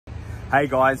Hey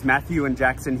guys, Matthew and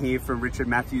Jackson here from Richard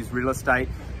Matthews Real Estate.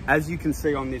 As you can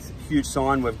see on this huge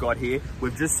sign we've got here,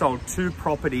 we've just sold 2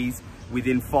 properties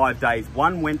within 5 days.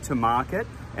 One went to market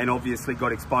and obviously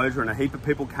got exposure and a heap of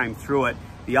people came through it.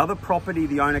 The other property,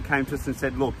 the owner came to us and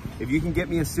said, look, if you can get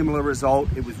me a similar result,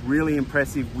 it was really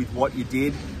impressive with what you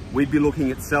did, we'd be looking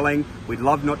at selling. We'd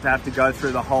love not to have to go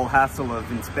through the whole hassle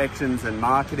of inspections and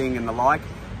marketing and the like.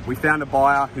 We found a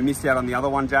buyer who missed out on the other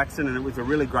one, Jackson, and it was a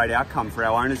really great outcome for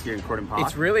our owners here in Croydon Park.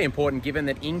 It's really important given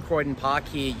that in Croydon Park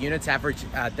here, units average,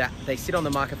 they sit on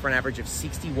the market for an average of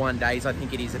 61 days, I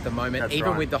think it is at the moment, That's even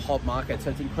right. with the hot market.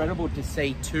 So it's incredible to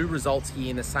see 2 results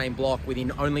here in the same block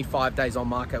within only 5 days on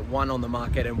market, 1 on the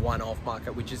market and 1 off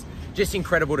market, which is just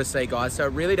incredible to see, guys. So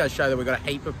it really does show that we've got a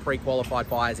heap of pre-qualified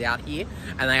buyers out here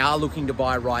and they are looking to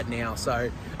buy right now. So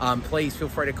please feel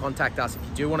free to contact us if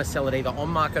you do want to sell it either on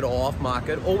market or off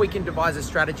market, or we can devise a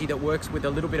strategy that works with a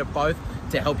little bit of both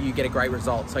to help you get a great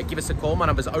result. So give us a call. My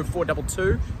number is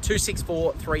 0422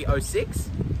 264 306.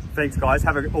 Thanks guys,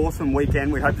 have an awesome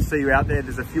weekend. We hope to see you out there.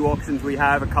 There's a few auctions we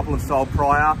have, a couple have sold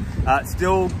prior.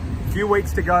 Still a few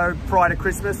weeks to go prior to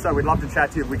Christmas, so we'd love to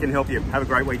chat to you if we can help you. Have a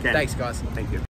great weekend. Thanks guys. Thank you.